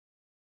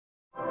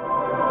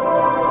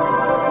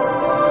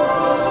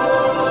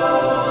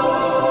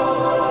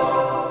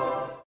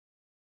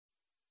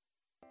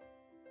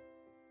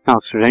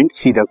student,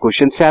 see the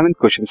question 7.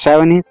 Question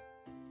 7 is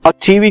a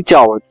TV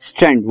tower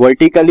stand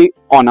vertically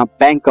on a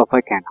bank of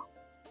a canal.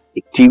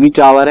 एक TV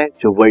tower है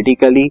जो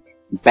vertically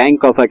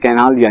bank of a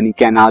canal यानी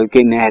canal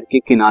के नहर के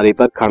किनारे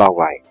पर खड़ा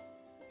हुआ है.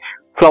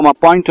 From a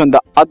point on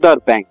the other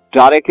bank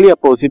directly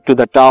opposite to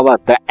the tower,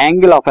 the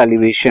angle of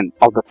elevation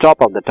of the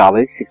top of the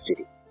tower is 60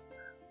 degree.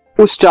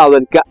 उस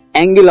टावर का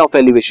एंगल ऑफ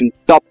एलिवेशन,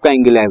 टॉप का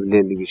एंगल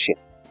एलिवेशन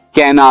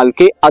कैनाल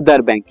के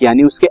other bank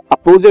यानी उसके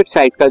opposite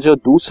side का जो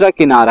दूसरा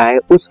किनारा है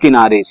उस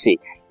किनारे से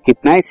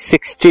कितना है,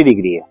 60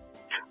 डिग्री है.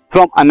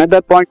 From another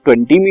point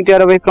 20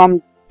 metre away from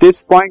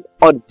this point,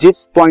 और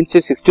जिस पॉइंट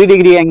से 60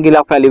 डिग्री एंगल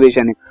ऑफ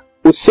एलिवेशन है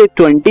उससे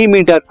 20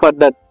 मीटर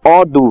फर्दर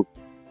और दूर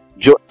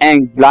जो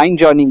line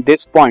joining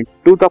this point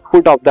to the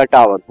foot of the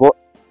tower वो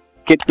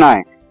कितना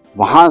है,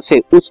 वहां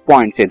से उस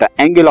पॉइंट से the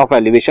angle of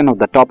elevation of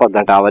the top of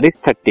the tower is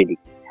 30 degree.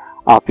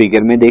 आप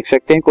फिगर में देख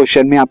सकते हैं,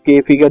 क्वेश्चन में आपकी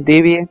ये फिगर दी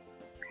हुई है.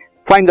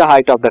 Find the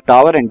height of the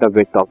tower and the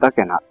width of the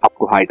canal.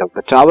 आपको हाइट ऑफ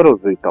द टावर और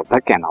विड्थ ऑफ द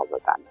कैनाल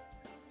बताना.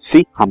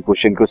 सी, हम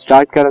क्वेश्चन को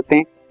स्टार्ट करते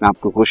हैं. मैं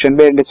आपको क्वेश्चन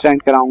भी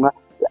अंडरस्टैंड कराऊंगा.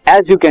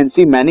 एज यू कैन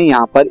सी, मैंने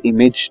यहाँ पर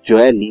इमेज जो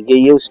है ली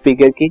गई है उस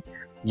फिगर की.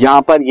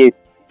 यहाँ पर ये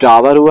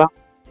टावर हुआ,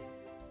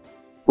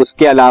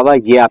 उसके अलावा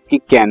ये आपकी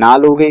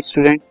कैनाल हो गई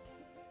स्टूडेंट.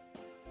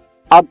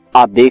 अब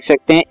आप देख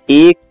सकते हैं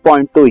एक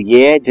पॉइंट तो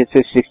ये है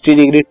जिससे 60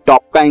 डिग्री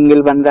टॉप का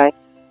एंगल बन रहा है,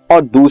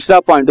 और दूसरा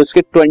पॉइंट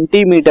उसके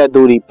 20 मीटर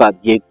दूरी पर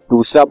ये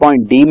दूसरा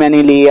पॉइंट डी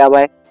मैंने लिया हुआ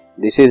है,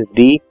 दिस इज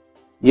डी.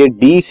 ये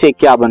डी से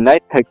क्या बन रहा है,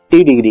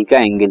 30 डिग्री का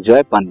एंगल जो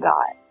है बन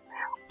रहा है.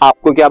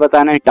 आपको क्या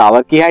बताना है,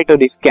 टावर की हाइट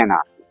और इस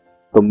कैनाल.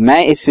 तो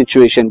मैं इस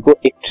सिचुएशन को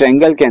एक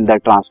ट्रायंगल के अंदर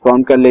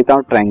ट्रांसफॉर्म कर लेता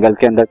हूं. ट्रायंगल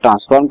के अंदर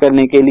ट्रांसफॉर्म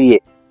करने के लिए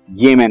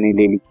ये मैंने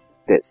ले ली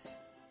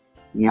दिस,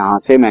 यहां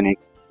से मैंने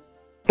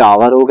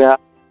टावर हो गया.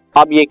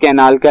 अब ये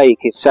कैनाल का एक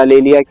हिस्सा ले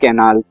लिया,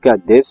 कैनाल का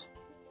दिस,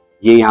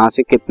 ये यहां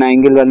से कितना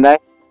एंगल बन रहा है,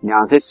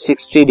 यहां से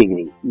 60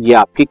 डिग्री. ये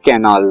आपकी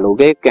कैनाल हो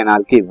गए.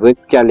 कैनाल की विड्थ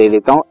क्या ले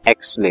लेता हूं,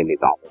 एक्स ले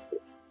लेता हूं.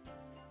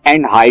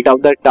 And height of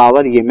the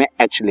tower ये मैं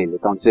एच ले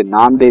लेता हूं, इसे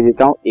नाम दे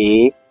देता हूं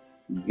ए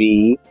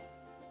बी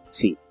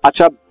सी.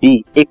 अच्छा,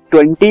 बी एक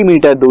 20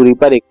 मीटर दूरी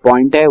पर एक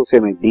पॉइंट है, उसे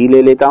मैं डी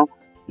ले लेता हूं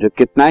जो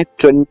कितना है,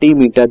 20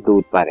 मीटर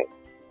दूर पर है.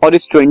 और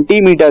इस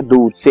 20 मीटर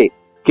दूर से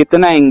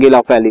कितना एंगल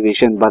ऑफ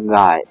एलिवेशन बन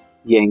रहा है,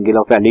 ये एंगल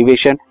ऑफ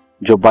एलिवेशन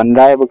जो बन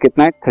रहा है वो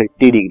कितना है,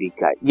 30 डिग्री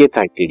का है. ये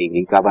 30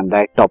 डिग्री का बन रहा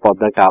है टॉप ऑफ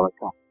द टावर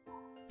का.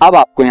 अब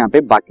आपको यहाँ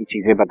पे बाकी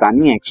चीजें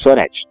बतानी है, एक्स और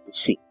एच.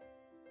 सी,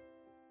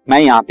 मैं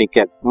यहाँ पे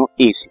कहता हूँ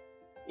ए सी.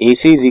 ए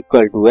सी इज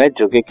इक्वल टू एच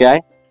जो कि क्या है,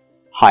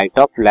 height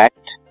of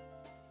left.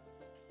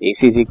 A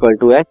C is equal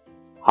to H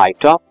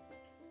height of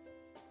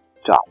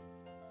tower,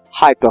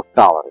 height of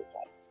tower हो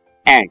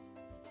जाएगा. एंड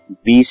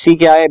बी सी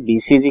क्या है, B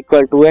C is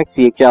equal to x,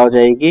 ये क्या हो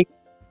जाएगी,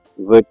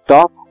 विड्थ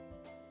ऑफ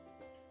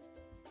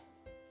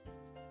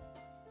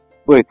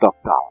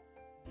टावर.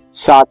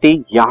 साथ ही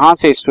यहां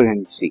से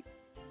स्टूडेंट सी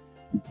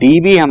डी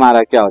बी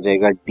हमारा क्या हो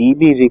जाएगा, D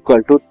B is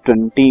equal to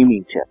 20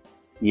 metre.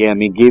 ये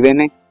हमें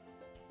गिवन है.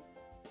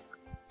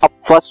 अब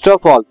फर्स्ट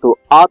ऑफ ऑल तो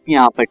आप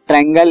यहां पर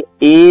ट्रायंगल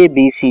ए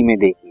बी सी में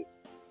देखिए.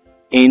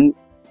 In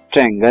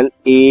triangle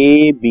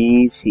A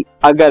B C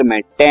अगर मैं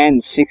tan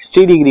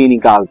 60 डिग्री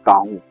निकालता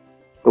हूं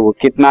तो वो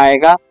कितना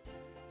आएगा,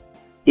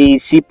 A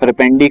C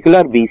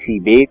perpendicular B C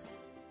base,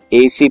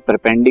 A C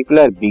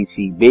perpendicular B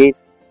C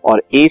base,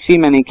 और ए सी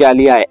मैंने क्या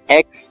लिया है,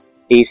 एक्स,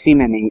 ए सी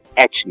मैंने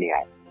एच लिया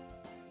है.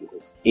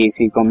 ए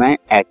सी को मैं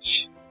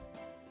एच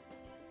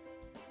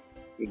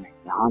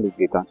यहां लिख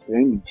देता हूं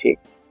नीचे.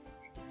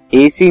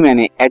 ए सी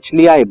मैंने एच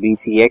लिया है, बी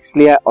सी एक्स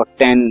लिया है, और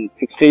tan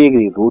 60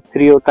 डिग्री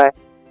 √3 होता है.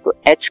 तो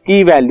एच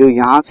की वैल्यू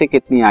यहां से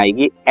कितनी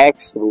आएगी,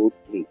 x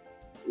 √3.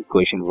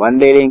 इक्वेशन 1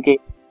 ले लेंगे.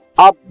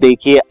 अब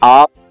देखिए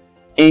आप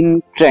इन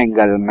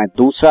ट्रायंगल में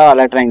दूसरा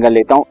वाला ट्रायंगल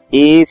लेता हूं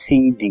ए सी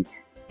डी.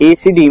 ए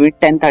सी डी में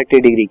tan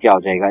 30 डिग्री क्या हो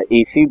जाएगा,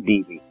 ए C D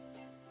B.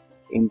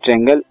 In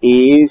triangle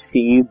A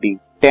C D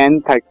tan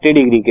 30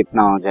 degree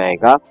कितना हो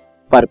जाएगा,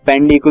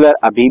 परपेंडिकुलर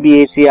अभी भी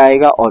ए सी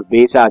आएगा और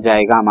बेस आ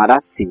जाएगा हमारा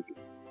सी डी.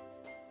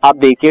 अब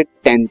देखिए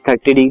tan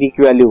 30 डिग्री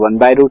की वैल्यू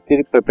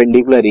 1/√3,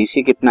 परपेंडिकुलर ए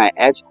सी कितना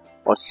है एच,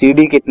 और सी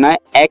डी कितना है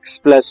x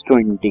 +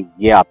 20.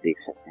 ये आप देख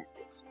सकते हैं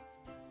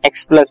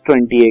x +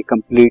 20 है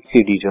कंप्लीट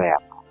सी डी जो है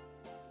आपका.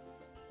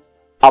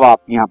 अब आप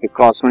यहाँ पे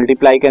क्रॉस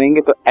मल्टीप्लाई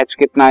करेंगे तो h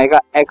कितना आएगा,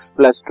 x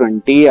 +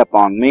 20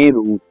 अपॉन में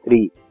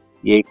 √3.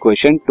 ये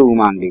इक्वेशन 2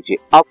 मान लीजिए.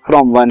 अब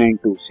फ्रॉम 1 and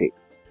 2 से,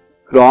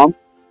 फ्रॉम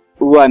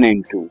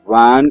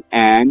 1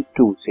 and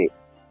 2 से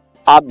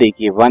आप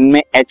देखिए 1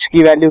 में h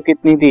की वैल्यू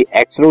कितनी थी,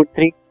 x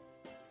 √3.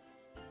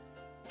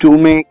 2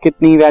 में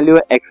कितनी वैल्यू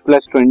है, x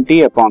 +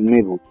 20 अपॉन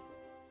में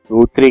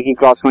 √3 की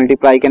क्रॉस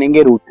मल्टीप्लाई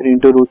करेंगे, √3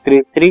 ×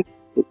 √3 3,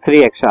 तो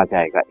 3x आ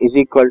जाएगा is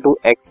equal to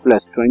x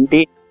 +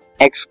 20.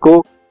 x को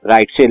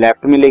राइट से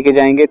लेफ्ट में लेके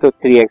जाएंगे तो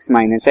 3x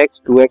 - x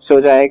 2x हो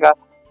जाएगा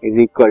इज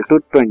इक्वल टू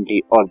 20,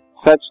 और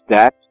such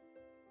that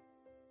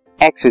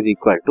x is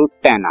equal to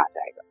 10 आ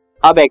जाएगा.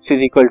 अब x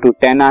इज इक्वल टू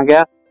 10 आ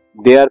गया,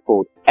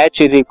 therefore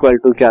h is equal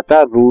to क्या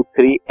था,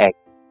 √3x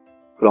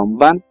फ्रॉम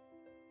 1,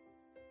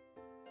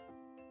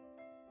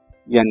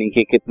 यानी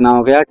कि कितना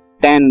हो गया,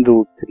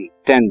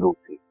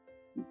 10√3.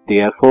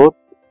 Therefore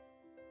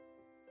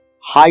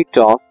height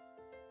of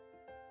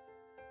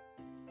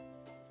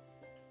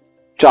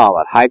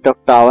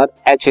tower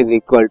h is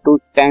equal to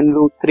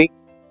 10√3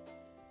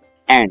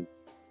 and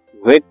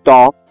width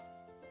of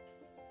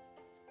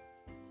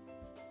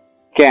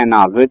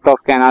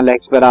canal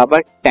x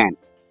बराबर 10,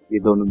 ये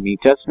दोनों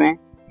मीटर्स में।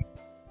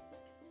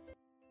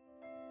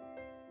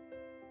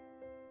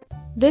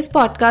 This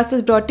podcast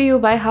is brought to you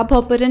bye hub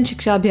hopper and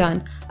शिक्षा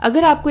अभियान।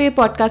 अगर आपको ये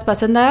पॉडकास्ट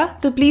पसंद आया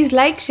तो प्लीज़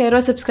लाइक, शेयर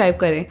और सब्सक्राइब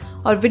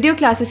करें और वीडियो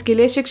क्लासेस के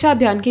लिए शिक्षा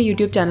अभियान के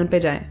यूट्यूब चैनल पर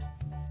जाएं।